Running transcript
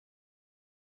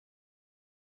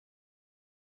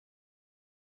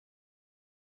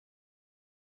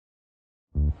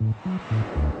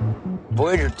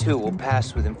Voyager 2 will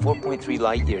pass within 4.3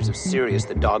 light years of Sirius,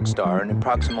 the dog star, in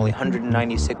approximately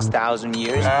 196,000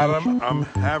 years. Adam, I'm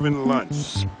having lunch.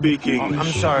 Speak English.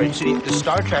 I'm sorry, see, the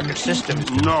Star Tracker system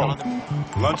is... No.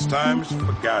 Lunchtime's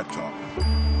for guy talk.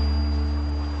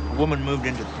 A woman moved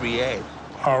into 3A.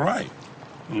 All right.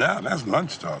 Now that's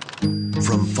lunch talk.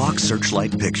 From Fox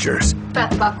Searchlight Pictures.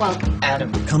 Beth Buckwell.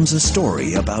 Adam. Comes a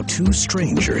story about two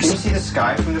strangers. Can you see the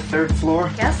sky from the 3rd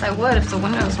floor? Yes, I would if the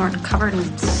windows weren't covered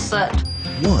in soot.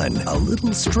 One a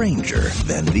little stranger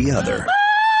than the other.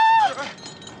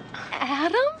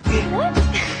 Adam? What?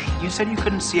 You said you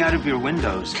couldn't see out of your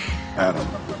windows. Adam,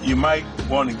 you might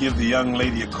want to give the young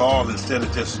lady a call instead of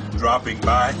just dropping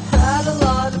by. Got a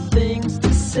lot of things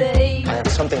to say. I have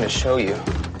something to show you.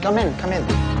 Come in, come in.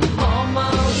 On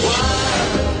my way.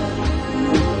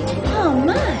 Oh,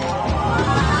 my.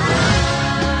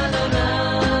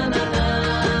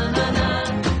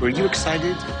 Were you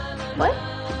excited? What?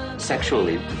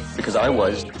 Sexually. Because I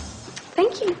was.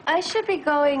 Thank you. I should be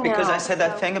going now. Because I said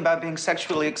that thing about being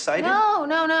sexually excited? No.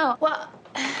 Well,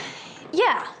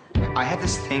 yeah. I have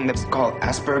this thing that's called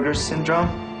Asperger's syndrome.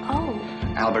 Oh.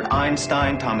 Albert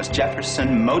Einstein, Thomas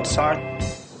Jefferson, Mozart.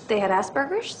 They had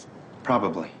Asperger's?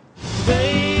 Probably.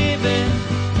 Baby,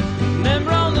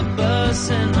 remember on the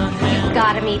bus and my hand.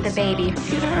 Gotta meet the baby.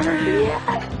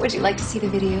 Yeah. Would you like to see the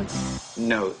video?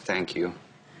 No, thank you.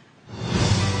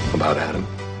 About Adam,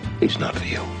 he's not for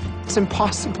you. It's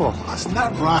impossible. It's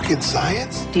not rocket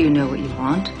science. Do you know what you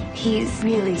want? He's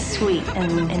really sweet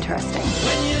and interesting.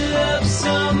 When you love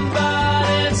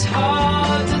somebody, it's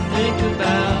hard to think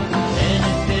about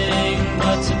anything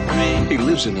but to breathe. He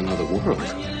lives in another world.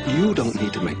 You don't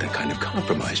need to make that kind of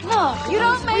compromise. No, you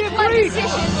don't make my decision.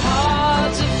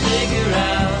 Hard to figure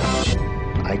out.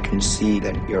 I can see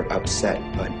that you're upset,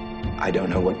 but I don't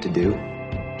know what to do.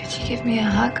 Could you give me a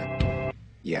hug?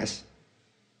 Yes?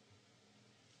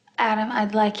 Adam,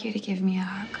 I'd like you to give me a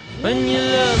hug. When you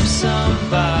love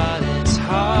somebody, it's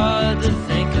hard to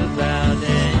think about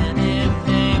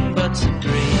anything but to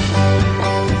breathe.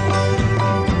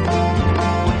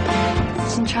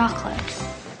 Some chocolate.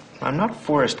 I'm not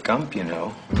Forrest Gump, you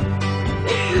know.